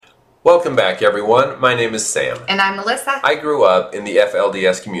Welcome back, everyone. My name is Sam. And I'm Melissa. I grew up in the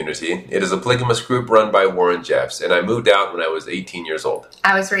FLDS community. It is a polygamous group run by Warren Jeffs, and I moved out when I was 18 years old.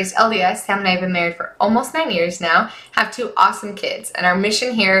 I was raised LDS. Sam and I have been married for almost 9 years now, have 2 awesome kids, and our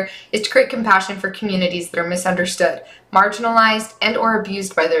mission here is to create compassion for communities that are misunderstood, marginalized, and or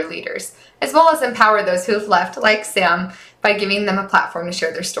abused by their leaders, as well as empower those who have left, like Sam, by giving them a platform to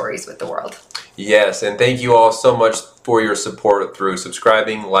share their stories with the world. Yes, and thank you all so much for your support through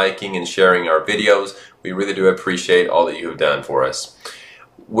subscribing, liking, and sharing our videos. We really do appreciate all that you have done for us.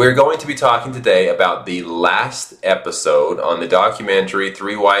 We're going to be talking today about the last episode on the documentary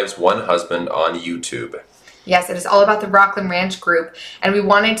 3 Wives, 1 Husband on YouTube. Yes, it is all about the Rockland Ranch group, and we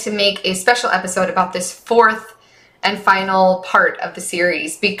wanted to make a special episode about this 4th and final part of the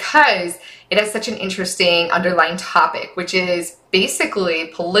series because it has such an interesting underlying topic, which is basically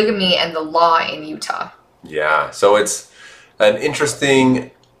polygamy and the law in Utah. Yeah, so it's an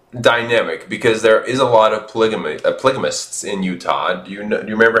interesting dynamic because there is a lot of polygamists in Utah. Do you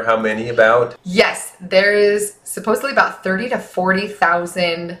remember how many about? Yes, there is supposedly about 30 to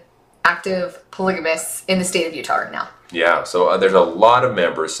 40,000 active polygamists in the state of Utah right now. Yeah, so there's a lot of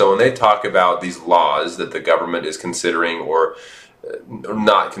members. So when they talk about these laws that the government is considering or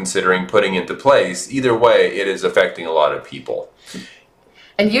not considering putting into place, either way, it is affecting a lot of people.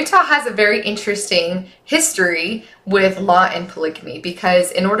 And Utah has a very interesting history with law and polygamy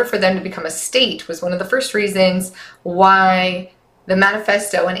because in order for them to become a state was one of the first reasons why the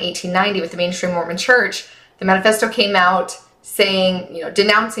manifesto in 1890 with the mainstream Mormon church, the manifesto came out saying,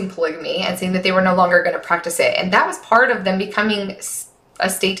 denouncing polygamy and saying that they were no longer going to practice it. And that was part of them becoming a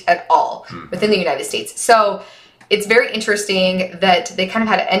state at all within the United States. So it's very interesting that they kind of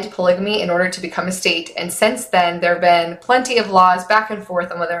had to end polygamy in order to become a state. And since then, there have been plenty of laws back and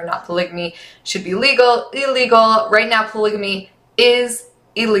forth on whether or not polygamy should be legal, illegal. Right now, polygamy is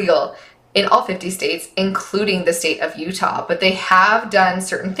illegal in all 50 states, including the state of Utah. But they have done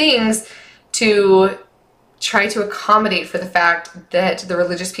certain things to try to accommodate for the fact that the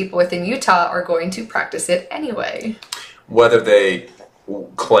religious people within Utah are going to practice it anyway. Whether they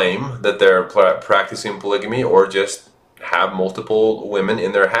claim that they're practicing polygamy or just have multiple women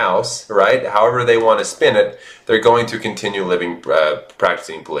in their house, right? However they want to spin it, they're going to continue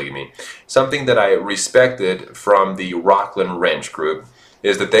practicing polygamy. Something that I respected from the Rockland Ranch group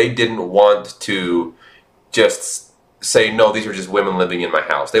is that they didn't want to just say, no, these are just women living in my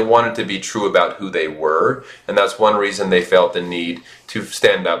house. They wanted to be true about who they were, and that's one reason they felt the need to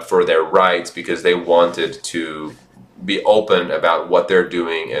stand up for their rights, because they wanted to be open about what they're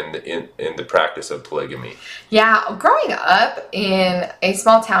doing in the practice of polygamy. Yeah, growing up in a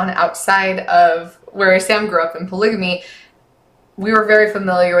small town outside of where Sam grew up in polygamy, we were very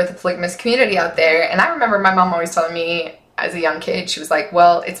familiar with the polygamous community out there. And I remember my mom always telling me as a young kid, she was like,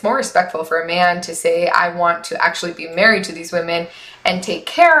 well, it's more respectful for a man to say, I want to actually be married to these women and take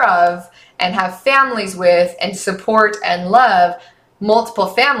care of and have families with and support and love multiple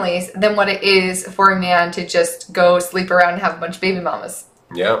families than what it is for a man to just go sleep around and have a bunch of baby mamas.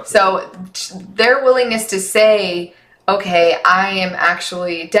 Yeah. So their willingness to say, okay, I am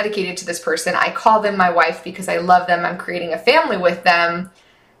actually dedicated to this person. I call them my wife because I love them. I'm creating a family with them.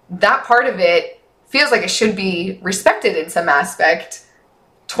 That part of it feels like it should be respected in some aspect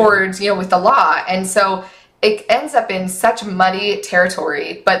towards, with the law. And so it ends up in such muddy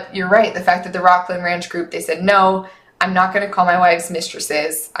territory. But you're right. The fact that the Rockland Ranch group, they said, no, I'm not going to call my wives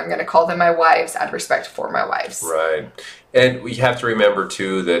mistresses. I'm going to call them my wives out of respect for my wives. Right. And we have to remember,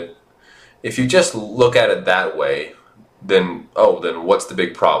 too, that if you just look at it that way, then what's the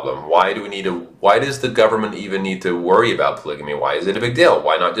big problem? Why does the government even need to worry about polygamy? Why is it a big deal?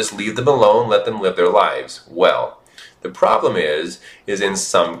 Why not just leave them alone, let them live their lives? Well, the problem is in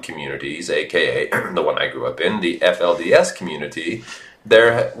some communities, aka the one I grew up in, the FLDS community,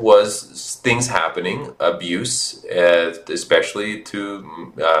 there was things happening, abuse, especially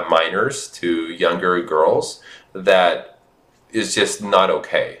to minors, to younger girls, that is just not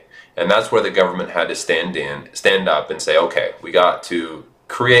okay. And that's where the government had to stand up and say, okay, we got to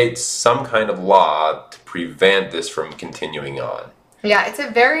create some kind of law to prevent this from continuing on. Yeah, it's a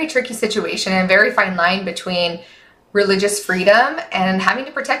very tricky situation and a very fine line between religious freedom and having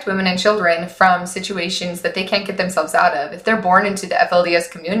to protect women and children from situations that they can't get themselves out of. If they're born into the FLDS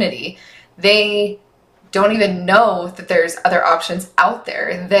community, they don't even know that there's other options out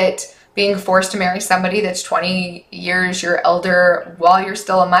there, that being forced to marry somebody that's 20 years your elder while you're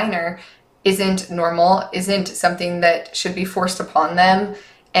still a minor isn't normal, isn't something that should be forced upon them,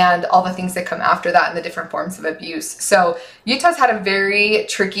 and all the things that come after that and the different forms of abuse. So Utah's had a very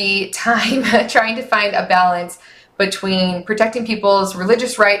tricky time trying to find a balance between protecting people's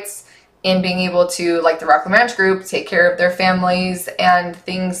religious rights in being able to, like the Rockland Ranch group, take care of their families and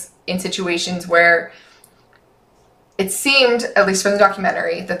things in situations where it seemed, at least from the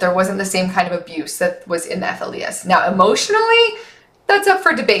documentary, that there wasn't the same kind of abuse that was in the FLDS. Now, emotionally, that's up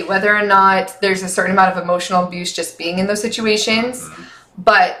for debate, whether or not there's a certain amount of emotional abuse just being in those situations.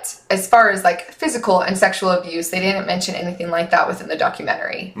 But as far as like physical and sexual abuse, they didn't mention anything like that within the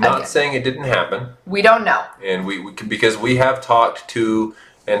documentary. Not saying it didn't happen. We don't know. And because we have talked to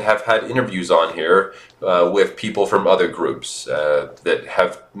and have had interviews on here with people from other groups that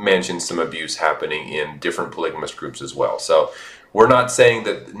have mentioned some abuse happening in different polygamous groups as well. So we're not saying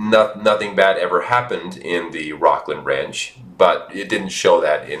that nothing bad ever happened in the Rockland Ranch, but it didn't show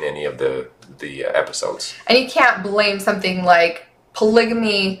that in any of the episodes. And you can't blame something like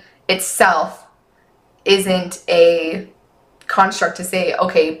polygamy itself isn't a construct to say,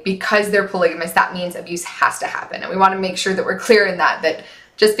 okay, because they're polygamous, that means abuse has to happen. And we want to make sure that we're clear in that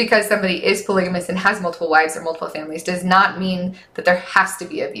just because somebody is polygamous and has multiple wives or multiple families does not mean that there has to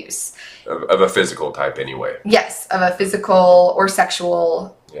be abuse. Of a physical type anyway. Yes, of a physical or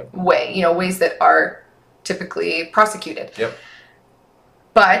sexual Yep. way, ways that are typically prosecuted. Yep.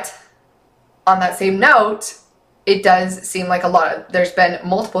 But on that same note, it does seem like there's been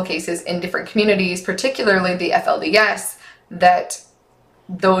multiple cases in different communities, particularly the FLDS, that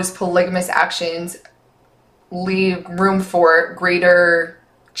those polygamous actions leave room for greater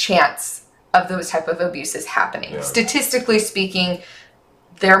chance of those type of abuses happening. Yeah. Statistically speaking,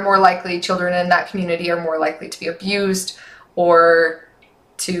 children in that community are more likely to be abused or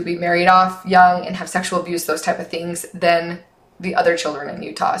to be married off young and have sexual abuse, those type of things, than the other children in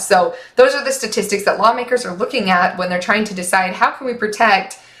Utah. So those are the statistics that lawmakers are looking at when they're trying to decide how can we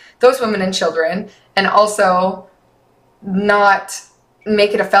protect those women and children and also not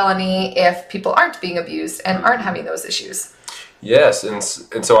make it a felony if people aren't being abused and aren't having those issues. Yes, and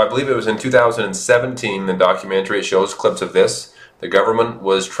so I believe it was in 2017, the documentary, it shows clips of this. The government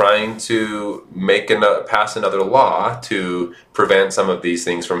was trying to pass another law to prevent some of these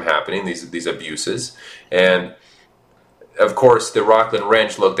things from happening, these abuses. And of course, the Rockland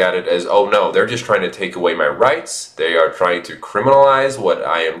Ranch looked at it as, oh no, they're just trying to take away my rights. They are trying to criminalize what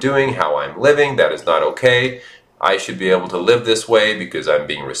I am doing, how I'm living. That is not okay. I should be able to live this way because I'm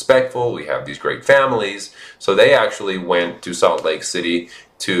being respectful. We have these great families. So they actually went to Salt Lake City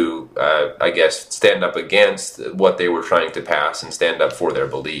to, stand up against what they were trying to pass and stand up for their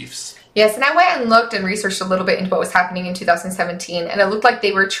beliefs. Yes, and I went and looked and researched a little bit into what was happening in 2017, and it looked like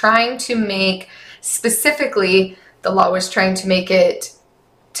they were trying to make, specifically, the law was trying to make it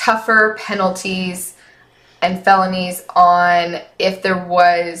tougher penalties and felonies on if there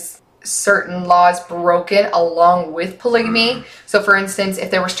was certain laws broken along with polygamy. So for instance,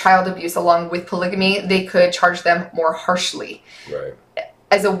 if there was child abuse along with polygamy, they could charge them more harshly. Right.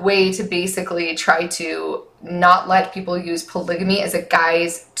 As a way to basically try to not let people use polygamy as a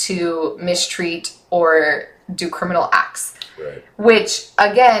guise to mistreat or do criminal acts. Right. Which,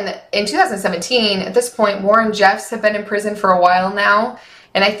 again, in 2017, at this point, Warren Jeffs have been in prison for a while now.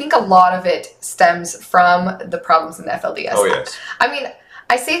 And I think a lot of it stems from the problems in the FLDS. Oh, yes. I mean,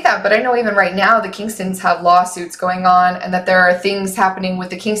 I say that, but I know even right now the Kingstons have lawsuits going on and that there are things happening with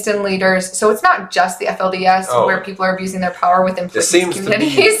the Kingston leaders. So it's not just the FLDS where people are abusing their power within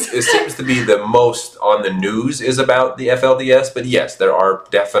communities. It seems to be the most on the news is about the FLDS, but yes, there are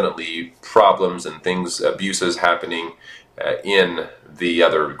definitely problems and things, abuses happening in the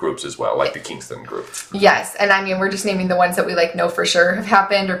other groups as well, like the Kingston group. Yes, and I mean, we're just naming the ones that we know for sure have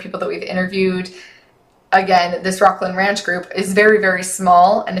happened or people that we've interviewed. Again, this Rockland Ranch group is very, very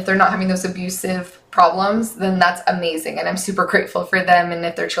small, and if they're not having those abusive problems, then that's amazing, and I'm super grateful for them, and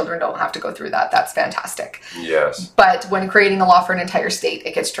if their children don't have to go through that, that's fantastic. Yes. But when creating a law for an entire state,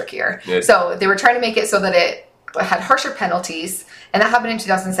 it gets trickier. So they were trying to make it so that it had harsher penalties, and that happened in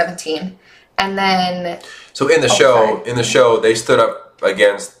 2017. And then... So in the show, they stood up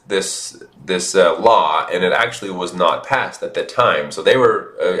against this law, and it actually was not passed at the time. So they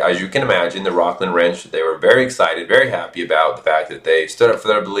were, as you can imagine, the Rockland Ranch, they were very excited, very happy about the fact that they stood up for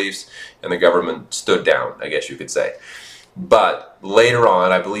their beliefs, and the government stood down, I guess you could say. But later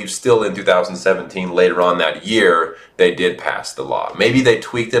on, I believe still in 2017, later on that year, they did pass the law. Maybe they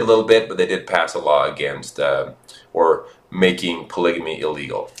tweaked it a little bit, but they did pass a law against, or making polygamy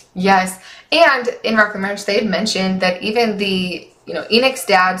illegal. Yes, and in Rockland Ranch, they had mentioned that even the Enoch's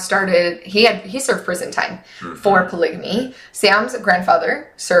dad he served prison time for polygamy. Sam's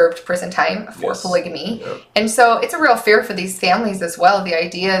grandfather served prison time for polygamy. Yep. And so it's a real fear for these families as well. The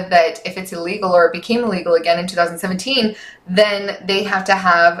idea that if it's illegal or it became illegal again in 2017, then they have to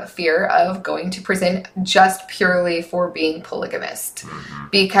have fear of going to prison just purely for being polygamist.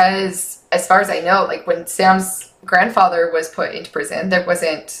 Because as far as I know, like when Sam's grandfather was put into prison, there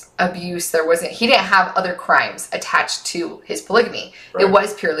wasn't abuse, he didn't have other crimes attached to his polygamy. Right. It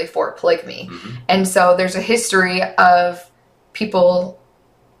was purely for polygamy. And so there's a history of people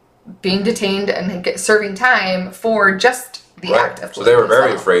being detained and serving time for just the act of polygamy. So they were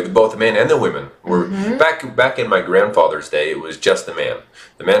very afraid, both the men and the women were. Back in my grandfather's day, it was just the men.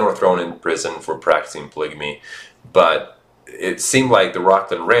 The men were thrown in prison for practicing polygamy, but it seemed like the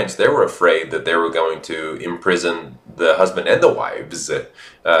Rockland Ranch, they were afraid that they were going to imprison the husband and the wives and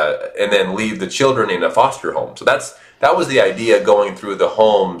then leave the children in a foster home. So that was the idea going through the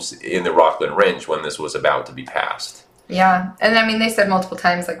homes in the Rockland Ranch when this was about to be passed. Yeah, and I mean, they said multiple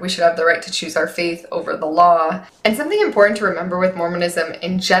times, like, we should have the right to choose our faith over the law. And something important to remember with Mormonism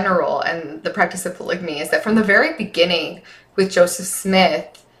in general and the practice of polygamy is that from the very beginning with Joseph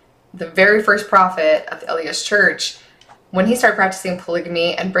Smith, the very first prophet of the LDS Church, when he started practicing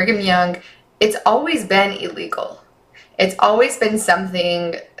polygamy, and Brigham Young, it's always been illegal. It's always been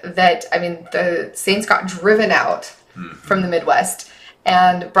something that, I mean, the Saints got driven out from the Midwest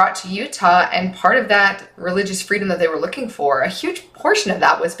and brought to Utah, and part of that religious freedom that they were looking for, a huge portion of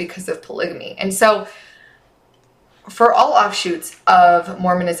that was because of polygamy. And so for all offshoots of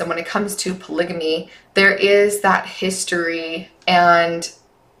Mormonism, when it comes to polygamy, there is that history, and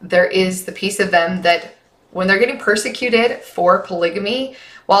there is the piece of them that when they're getting persecuted for polygamy,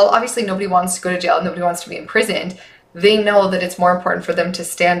 while obviously nobody wants to go to jail, nobody wants to be imprisoned, they know that it's more important for them to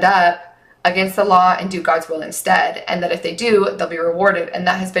stand up against the law and do God's will instead. And that if they do, they'll be rewarded. And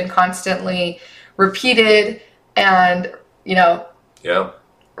that has been constantly repeated and,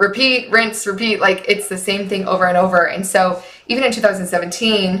 repeat, rinse, repeat. Like, it's the same thing over and over. And so even in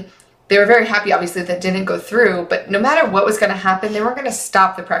 2017, they were very happy, obviously, that didn't go through. But no matter what was going to happen, they weren't going to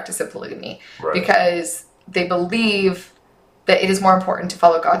stop the practice of polygamy. Right. Because they believe that it is more important to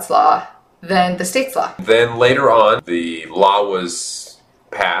follow God's law than the state's law. Then later on, the law was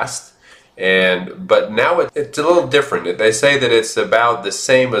passed, but now it's a little different. They say that it's about the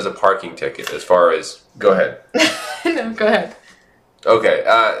same as a parking ticket as far as... Go ahead. No, go ahead. Okay,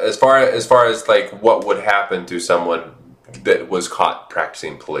 as far as like what would happen to someone that was caught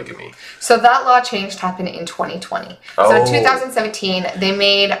practicing polygamy. So that law change happened in 2020. So in 2017, they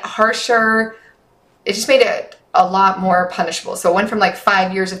made harsher... It just made it a lot more punishable. So it went from like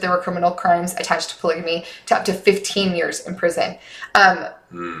 5 years if there were criminal crimes attached to polygamy to up to 15 years in prison.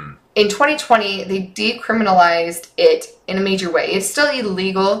 In 2020, they decriminalized it in a major way. It's still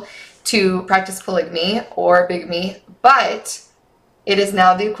illegal to practice polygamy or bigamy, but it is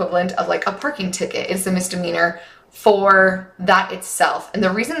now the equivalent of like a parking ticket. It's a misdemeanor for that itself. And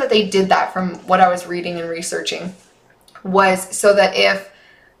the reason that they did that, from what I was reading and researching, was so that if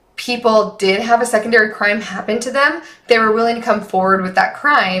people did have a secondary crime happen to them, they were willing to come forward with that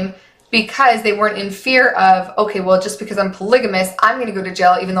crime because they weren't in fear of, okay, well, just because I'm polygamous, I'm going to go to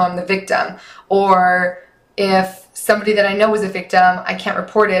jail even though I'm the victim. Or if somebody that I know was a victim, I can't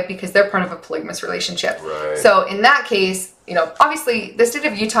report it because they're part of a polygamous relationship. Right. So in that case, obviously the state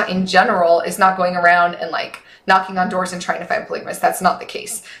of Utah in general is not going around and like knocking on doors and trying to find polygamists. That's not the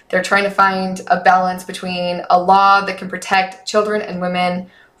case. They're trying to find a balance between a law that can protect children and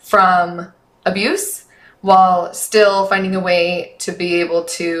women from abuse while still finding a way to be able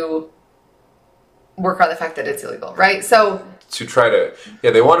to work on the fact that it's illegal, right? So to try to,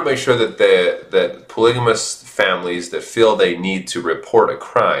 they want to make sure that that polygamous families that feel they need to report a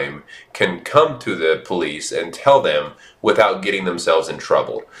crime can come to the police and tell them without getting themselves in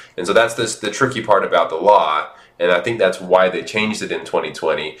trouble. And so that's the tricky part about the law. And I think that's why they changed it in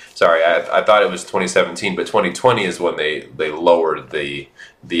 2020. Sorry, I thought it was 2017, but 2020 is when they lowered the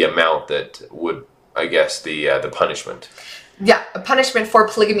amount that would, I guess, the punishment. Yeah, a punishment for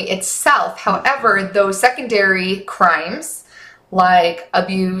polygamy itself. However, those secondary crimes like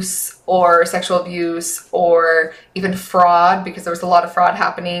abuse or sexual abuse or even fraud, because there was a lot of fraud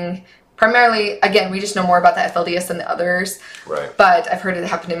happening. Primarily, again, we just know more about the FLDS than the others. Right. But I've heard it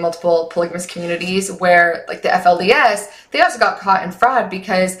happen in multiple polygamous communities where, like the FLDS, they also got caught in fraud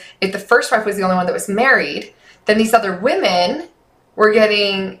because if the first wife was the only one that was married, then these other women were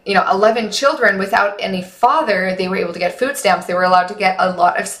getting, 11 children without any father. They were able to get food stamps. They were allowed to get a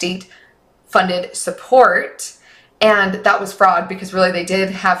lot of state-funded support. And that was fraud because really they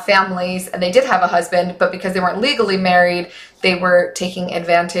did have families and they did have a husband, but because they weren't legally married, they were taking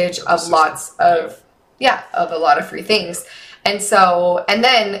advantage of lots of, of a lot of free things. And so, and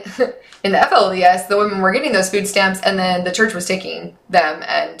then in the FLDS, the women were getting those food stamps and then the church was taking them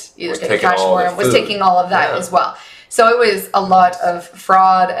and either getting cash for them, was taking all of that as well. So it was a lot of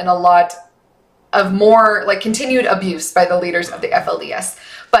fraud and a lot of more like continued abuse by the leaders of the FLDS.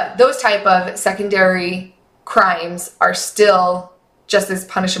 But those type of secondary crimes are still just as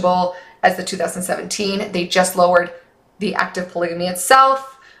punishable as the 2017. They just lowered the act of polygamy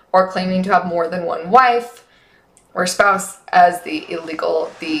itself, or claiming to have more than one wife or spouse, as the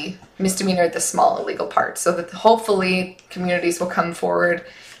misdemeanor, the small illegal part. So that hopefully communities will come forward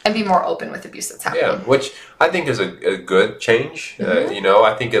and be more open with abuse that's happening. Yeah, which I think is a good change.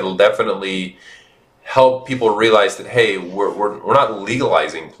 I think it'll definitely help people realize that, hey, we're not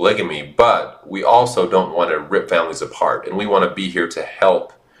legalizing polygamy, but we also don't want to rip families apart, and we want to be here to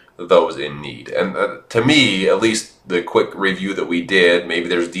help those in need. And to me, at least the quick review that we did, maybe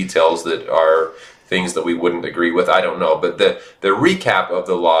there's details that are things that we wouldn't agree with, I don't know, but the recap of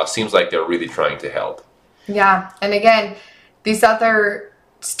the law seems like they're really trying to help. Yeah, and again, these other,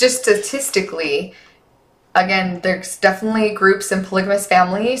 just statistically, again, there's definitely groups in polygamous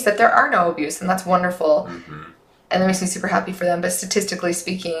families that there are no abuse, and that's wonderful. And that makes me super happy for them. But statistically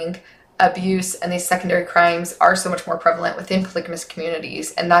speaking, abuse and these secondary crimes are so much more prevalent within polygamous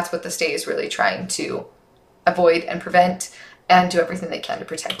communities, and that's what the state is really trying to avoid and prevent and do everything they can to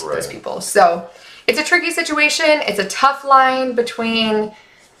protect those people. So it's a tricky situation. It's a tough line between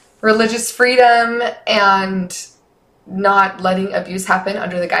religious freedom and not letting abuse happen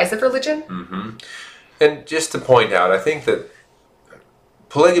under the guise of religion. And just to point out, I think that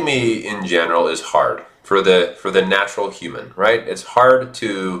polygamy in general is hard for the natural human, right? It's hard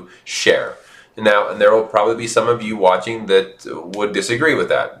to share. Now, and there will probably be some of you watching that would disagree with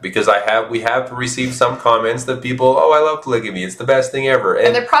that, because we have received some comments that people, I love polygamy, it's the best thing ever.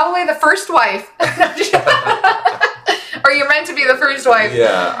 And they're probably the first wife. Or you're meant to be the first wife.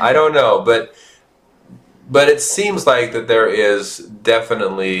 Yeah, I don't know, but it seems like that there is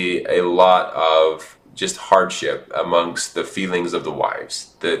definitely a lot of just hardship amongst the feelings of the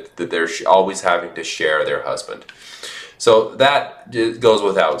wives, that they're always having to share their husband. So that goes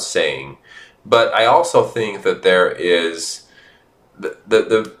without saying. But I also think that there is,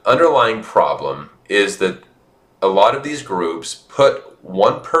 the underlying problem is that a lot of these groups put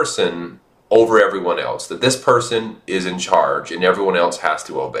one person over everyone else, that this person is in charge and everyone else has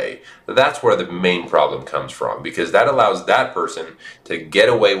to obey. That's where the main problem comes from, because that allows that person to get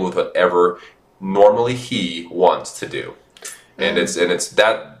away with whatever normally he wants to do. And it's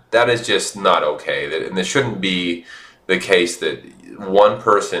that is just not okay. And it shouldn't be the case that one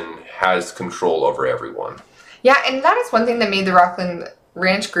person has control over everyone. Yeah, and that is one thing that made the Rockland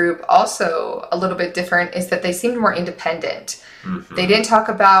Ranch group also a little bit different, is that they seemed more independent. They didn't talk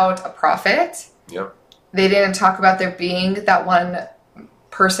about a prophet. Yep. They didn't talk about there being that one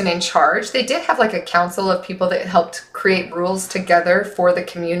person in charge. They did have like a council of people that helped create rules together for the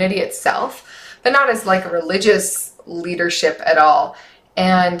community itself, but not as like a religious leadership at all.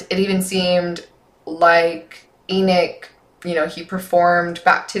 And it even seemed like Enoch, he performed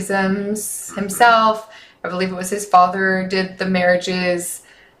baptisms himself. I believe it was his father did the marriages.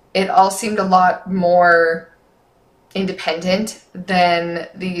 It all seemed a lot more independent than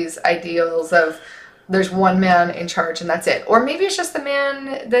these ideals of there's one man in charge and that's it. Or maybe it's just the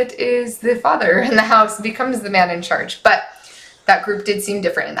man that is the father in the house becomes the man in charge. But that group did seem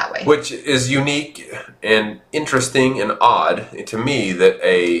different in that way. Which is unique and interesting and odd to me, that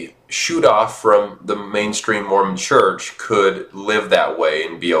a shoot off from the mainstream Mormon church could live that way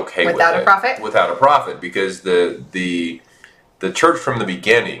and be okay without a prophet? Without a prophet, because the church from the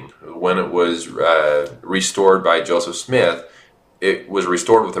beginning, when it was restored by Joseph Smith, it was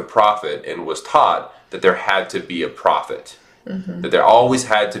restored with a prophet and was taught that there had to be a prophet. That there always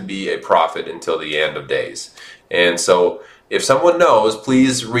had to be a prophet until the end of days. And so if someone knows,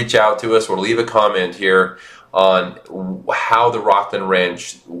 please reach out to us or leave a comment here on how the Rockland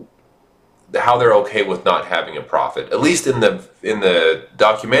Ranch, how they're okay with not having a prophet. At least in the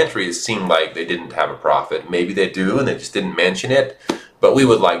documentary, it seemed like they didn't have a prophet. Maybe they do and they just didn't mention it. But we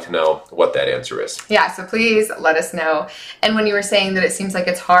would like to know what that answer is. Yeah, so please let us know. And when you were saying that it seems like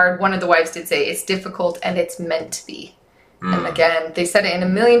it's hard, one of the wives did say it's difficult and it's meant to be. And again, they said it in a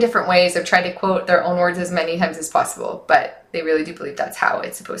million different ways. I've tried to quote their own words as many times as possible, but they really do believe that's how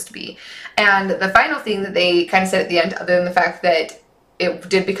it's supposed to be. And the final thing that they kind of said at the end, other than the fact that it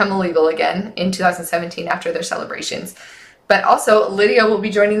did become illegal again in 2017 after their celebrations, But also, Lydia will be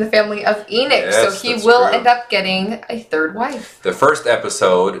joining the family of Enoch, Yes, so he that's will true. end up getting a third wife. The first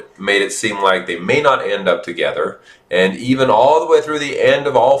episode made it seem like they may not end up together, and even all the way through the end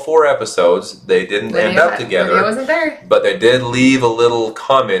of all 4 episodes, they didn't end up together. Lydia wasn't there. But they did leave a little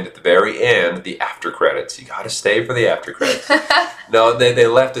comment at the very end, the after credits. You got to stay for the after credits. No, they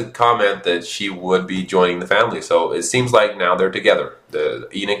left a comment that she would be joining the family, so it seems like now they're together. The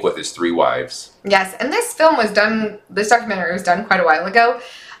Enoch with his 3 wives. Yes, and this documentary was done quite a while ago.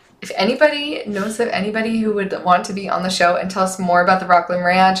 If anybody knows of anybody who would want to be on the show and tell us more about the Rockland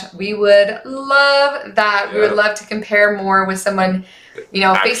Ranch, we would love that. Yeah. We would love to compare more with someone,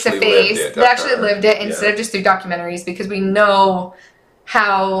 face to face that actually lived it instead of just through documentaries, because we know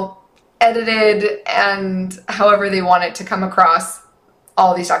how edited and however they want it to come across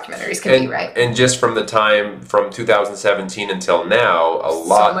all these documentaries can be, right? And just from the time from 2017 until now, a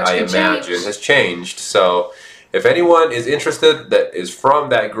lot, I imagine, has changed. So if anyone is interested that is from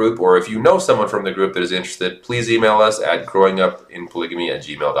that group, or if you know someone from the group that is interested, please email us at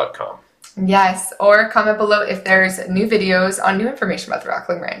growingupinpolygamy@gmail.com. Yes, or comment below if there's new videos on new information about the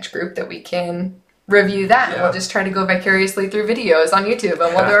Rockland Ranch group that we can review that. Yeah. And we'll just try to go vicariously through videos on YouTube,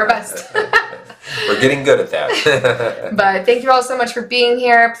 and we'll do our best. We're getting good at that. But thank you all so much for being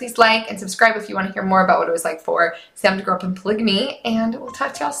here. Please like and subscribe if you want to hear more about what it was like for Sam to grow up in polygamy, and we'll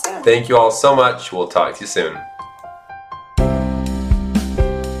talk to y'all soon. Thank you all so much. We'll talk to you soon.